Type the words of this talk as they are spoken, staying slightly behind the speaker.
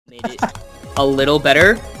made it a little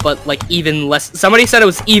better, but like even less. Somebody said it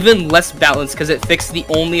was even less balanced because it fixed the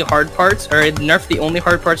only hard parts, or it nerfed the only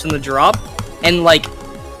hard parts in the drop, and like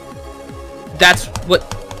that's what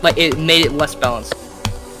like it made it less balanced.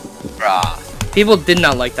 Bruh. People did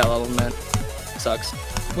not like that level, man. Sucks.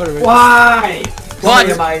 Why? Why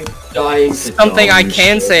am I dying? Something I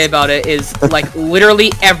can say about it is like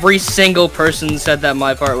literally every single person said that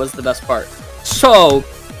my part was the best part. So,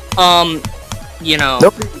 you know.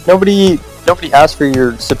 Nobody asked for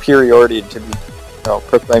your superiority to be,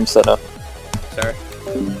 proclaimed Senna. Sorry.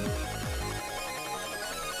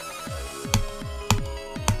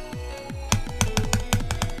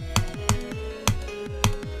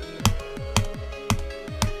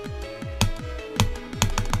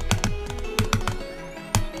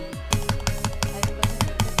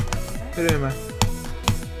 Anyway.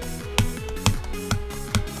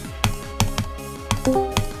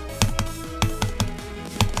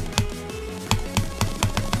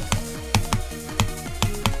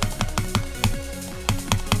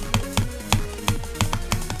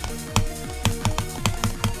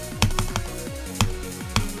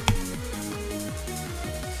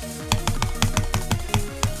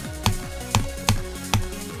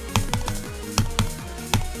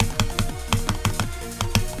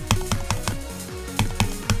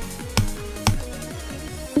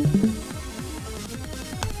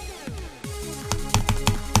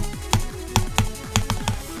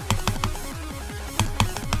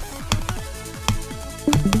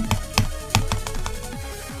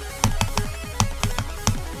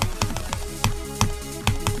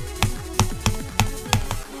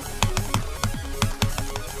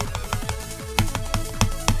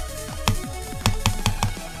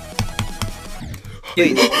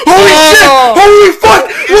 Dude. Holy shit! Holy fuck!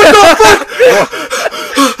 What the fuck?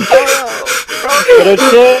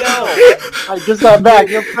 I just got back.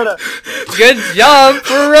 You're gonna. Good job,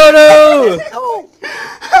 Perono!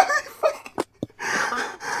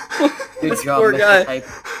 This poor guy.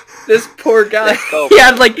 This poor guy.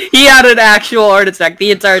 He had an actual heart attack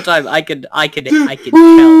the entire time. I could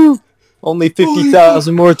tell. Only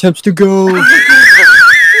 50,000 more attempts to go.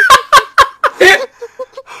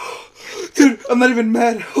 Dude, I'm not even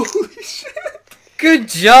mad. Holy shit. Good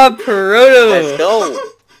job, Perono. Let's go.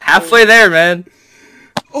 Halfway there, man.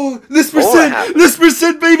 Oh, this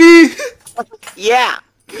percent, baby. Yeah.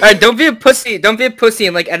 Alright, don't be a pussy. Don't be a pussy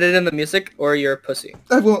and like edit in the music, or you're a pussy.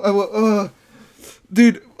 I will.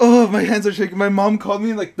 Dude, my hands are shaking. My mom called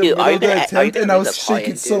me in like the middle of the attempt, and I was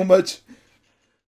shaking so much.